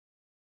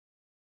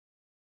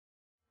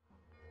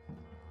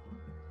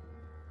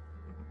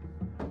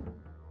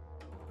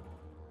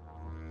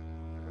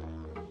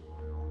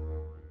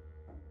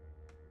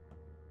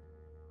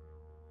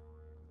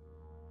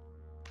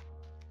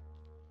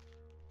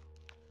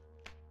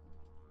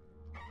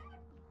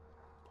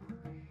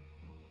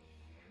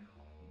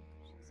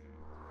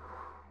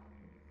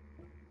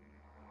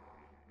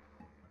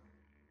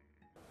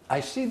I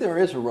see there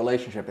is a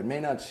relationship, it may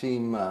not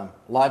seem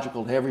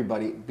logical to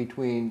everybody,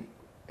 between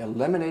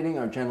eliminating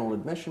our general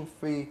admission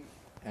fee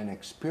and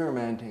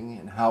experimenting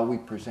in how we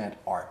present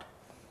art.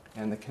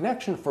 And the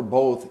connection for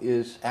both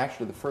is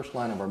actually the first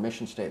line of our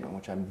mission statement,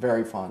 which I'm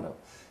very fond of.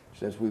 It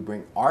says, we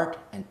bring art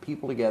and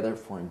people together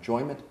for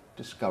enjoyment,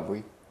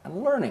 discovery,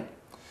 and learning.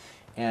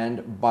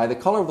 And by the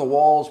color of the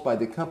walls, by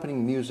the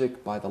accompanying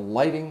music, by the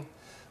lighting,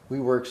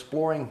 we were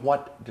exploring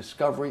what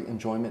discovery,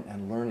 enjoyment,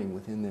 and learning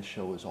within this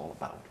show is all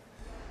about.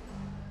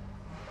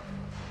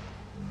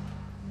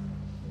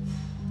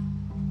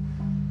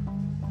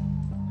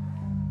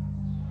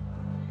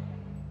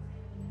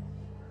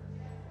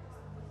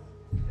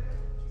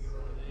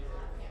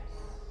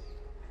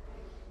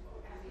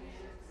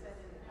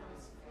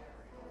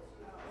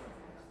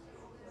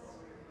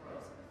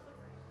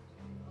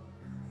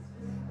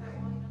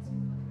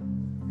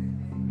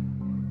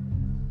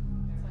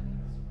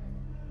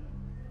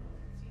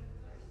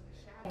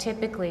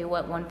 Typically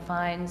what one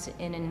finds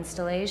in an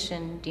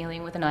installation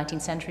dealing with a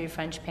 19th century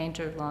French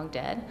painter long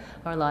dead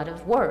are a lot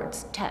of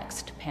words,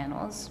 text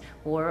panels,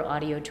 or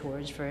audio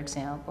tours, for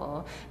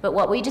example. But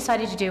what we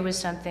decided to do was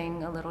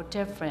something a little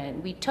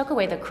different. We took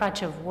away the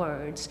crutch of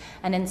words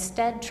and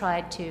instead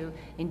tried to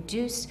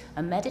induce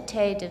a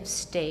meditative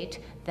state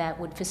that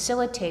would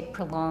facilitate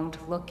prolonged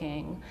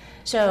looking.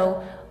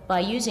 So by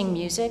using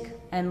music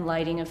and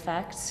lighting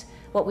effects,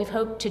 what we've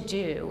hoped to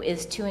do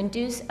is to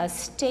induce a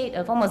state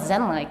of almost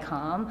Zen-like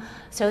calm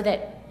so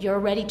that you're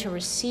ready to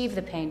receive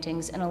the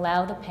paintings and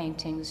allow the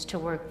paintings to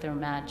work their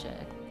magic.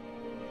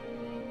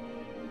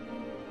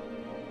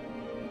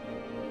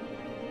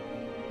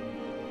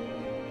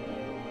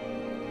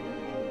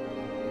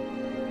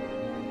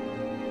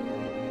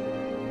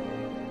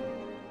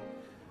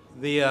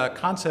 The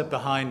concept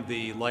behind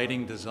the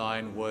lighting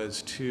design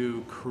was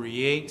to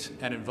create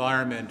an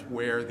environment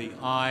where the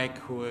eye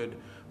could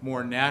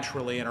more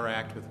naturally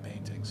interact with the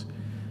paintings.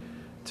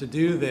 To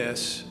do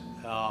this,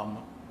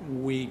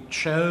 we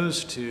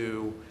chose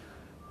to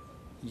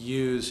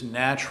use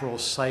natural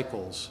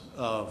cycles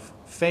of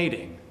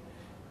fading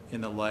in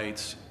the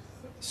lights,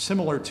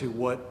 similar to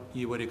what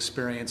you would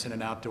experience in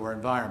an outdoor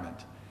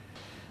environment.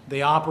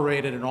 They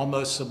operate at an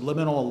almost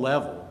subliminal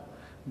level,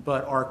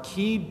 but are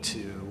keyed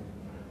to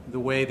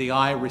the way the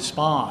eye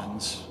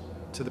responds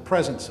to the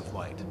presence of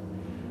light,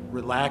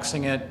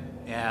 relaxing it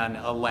and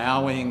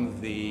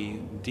allowing the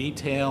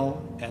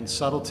detail and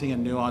subtlety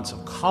and nuance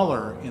of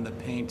color in the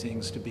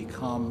paintings to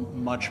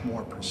become much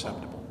more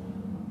perceptible.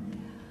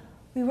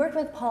 We worked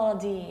with Paul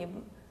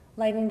Deeb,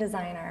 lighting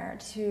designer,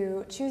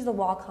 to choose the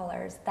wall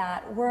colors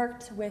that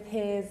worked with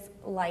his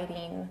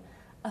lighting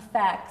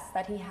effects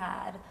that he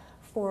had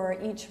for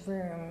each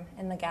room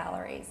in the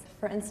galleries.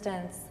 For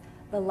instance,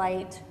 the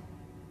light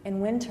in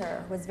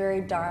winter was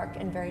very dark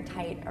and very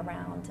tight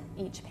around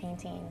each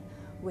painting,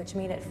 which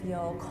made it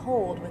feel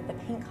cold with the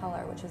paint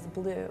color, which was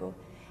blue,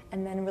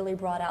 and then really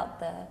brought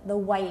out the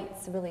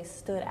whites really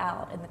stood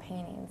out in the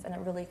paintings, and it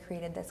really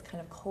created this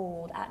kind of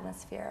cold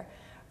atmosphere,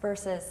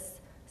 versus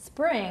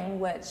spring,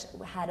 which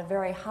had a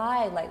very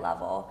high light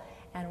level,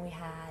 and we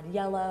had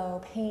yellow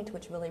paint,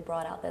 which really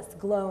brought out this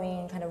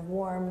glowing, kind of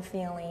warm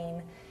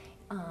feeling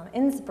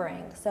in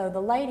spring. So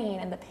the lighting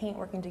and the paint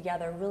working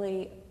together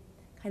really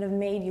kind of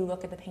made you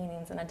look at the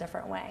paintings in a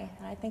different way,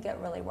 and I think it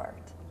really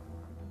worked.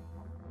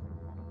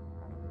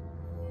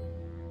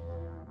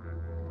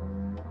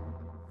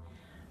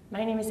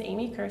 My name is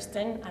Amy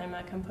Kirsten. I'm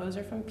a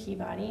composer from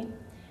Peabody.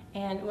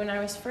 And when I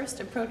was first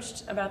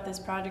approached about this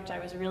project, I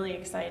was really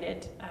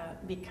excited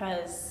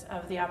because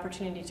of the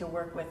opportunity to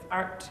work with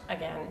art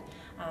again.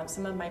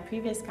 Some of my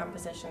previous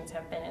compositions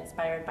have been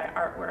inspired by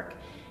artwork.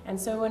 And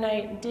so when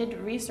I did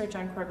research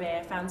on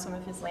Courbet, I found some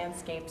of his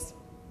landscapes,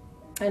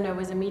 and I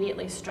was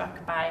immediately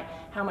struck by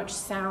how much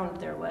sound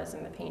there was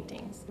in the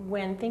paintings.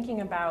 When thinking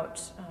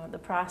about the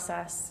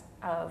process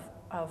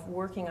of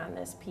working on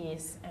this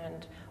piece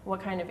and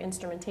what kind of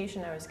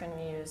instrumentation I was going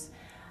to use,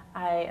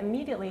 I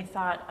immediately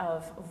thought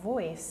of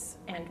voice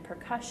and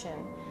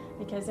percussion,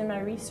 because in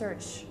my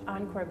research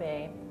on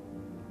Courbet,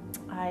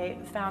 I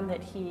found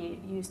that he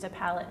used a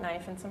palette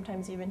knife and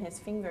sometimes even his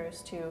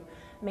fingers to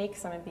make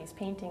some of these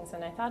paintings,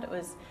 and I thought it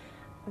was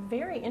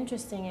very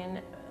interesting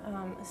and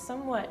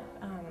somewhat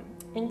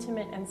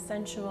intimate and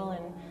sensual,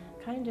 and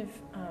kind of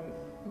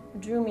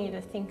drew me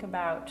to think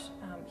about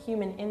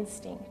human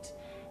instinct.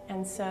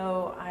 And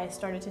so I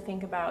started to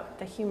think about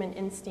the human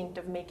instinct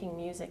of making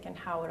music and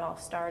how it all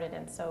started.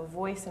 And so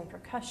voice and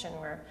percussion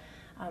were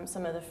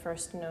some of the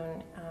first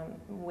known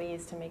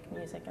ways to make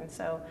music. And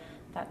so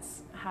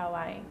that's how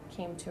I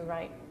came to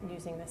write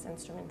using this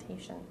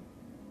instrumentation.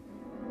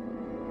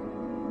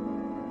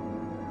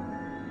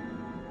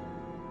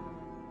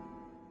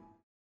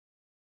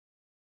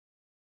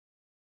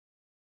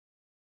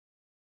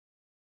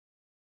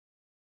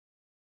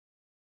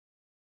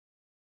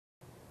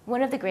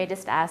 One of the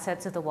greatest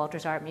assets of the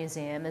Walters Art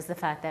Museum is the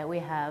fact that we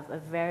have a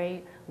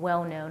very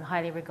well-known,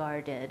 highly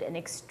regarded, and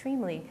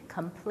extremely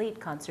complete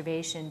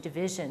conservation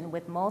division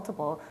with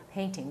multiple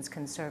paintings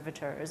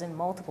conservators and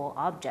multiple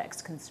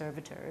objects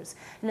conservators.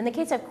 And in the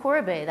case of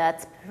Courbet,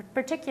 that's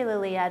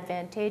particularly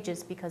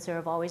advantageous because there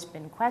have always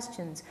been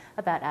questions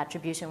about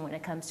attribution when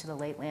it comes to the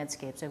late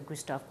landscapes of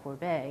Gustave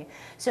Courbet.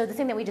 So the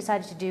thing that we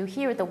decided to do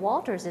here at the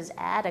Walters is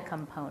add a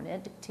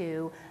component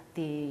to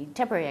the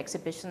temporary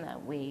exhibition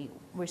that we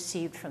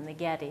received from the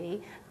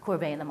Getty,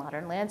 Courbet in the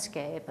Modern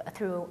Landscape,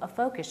 through a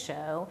focus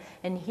show.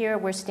 And here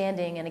we're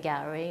standing in a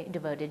gallery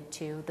devoted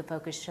to the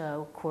focus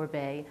show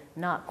Courbet,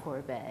 Not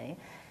Courbet.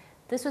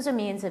 This was a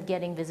means of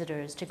getting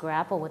visitors to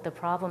grapple with the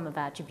problem of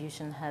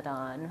attribution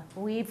head-on.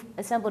 We've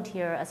assembled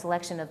here a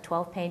selection of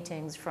 12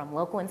 paintings from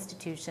local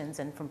institutions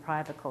and from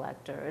private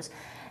collectors.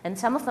 And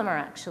some of them are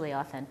actually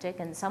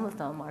authentic, and some of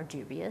them are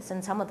dubious,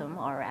 and some of them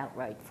are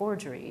outright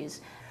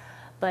forgeries.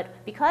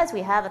 But because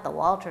we have at the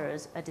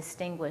Walters a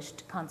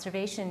distinguished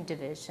conservation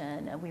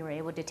division, we were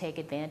able to take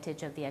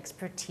advantage of the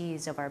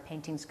expertise of our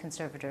paintings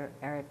conservator,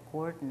 Eric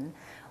Gordon,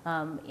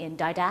 in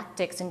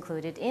didactics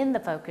included in the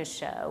focus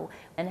show,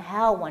 and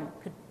how one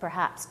could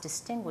perhaps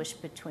distinguish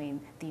between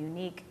the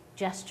unique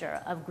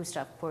gesture of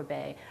Gustave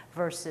Courbet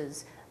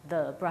versus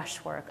the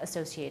brushwork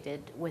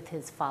associated with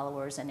his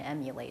followers and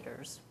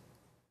emulators.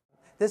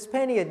 This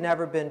painting had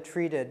never been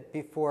treated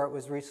before it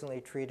was recently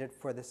treated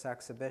for this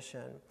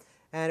exhibition.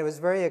 And it was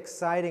very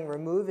exciting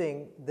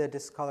removing the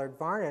discolored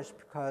varnish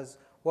because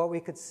what we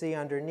could see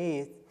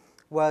underneath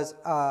was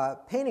a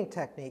painting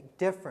technique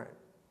different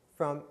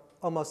from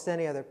almost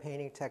any other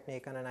painting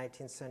technique on a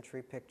 19th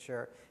century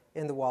picture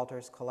in the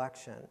Walters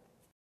collection.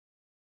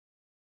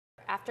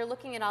 After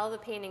looking at all of the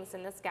paintings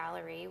in this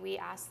gallery, we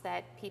asked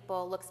that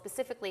people look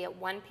specifically at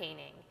one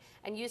painting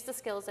and use the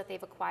skills that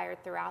they've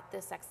acquired throughout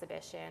this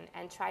exhibition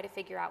and try to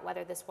figure out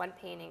whether this one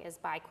painting is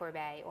by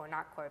Courbet or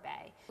not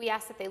Courbet. We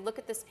asked that they look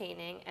at this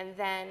painting and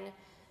then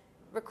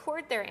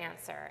record their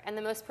answer, and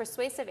the most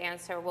persuasive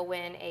answer will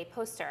win a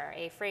poster,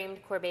 a framed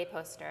Courbet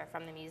poster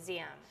from the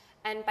museum.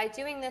 And by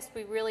doing this,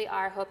 we really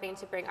are hoping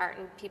to bring art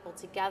and people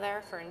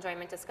together for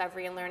enjoyment,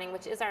 discovery, and learning,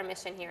 which is our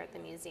mission here at the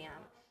museum.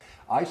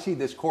 I see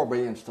this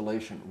Courbet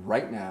installation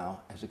right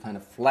now as a kind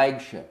of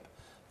flagship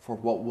for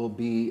what will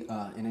be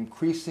an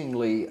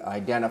increasingly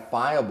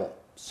identifiable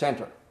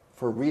center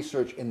for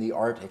research in the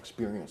art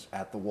experience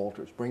at the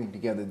Walters, bringing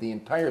together the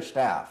entire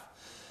staff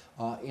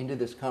into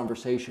this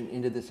conversation,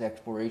 into this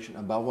exploration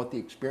about what the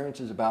experience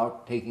is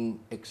about, taking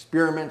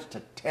experiments to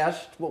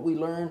test what we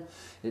learn.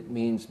 It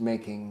means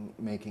making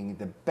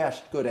the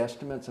best good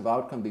estimates of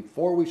outcome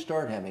before we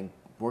start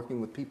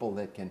working with people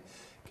that can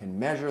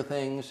measure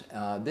things.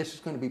 This is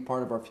going to be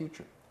part of our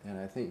future, and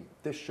I think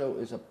this show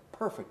is a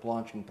perfect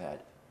launching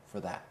pad for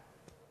that.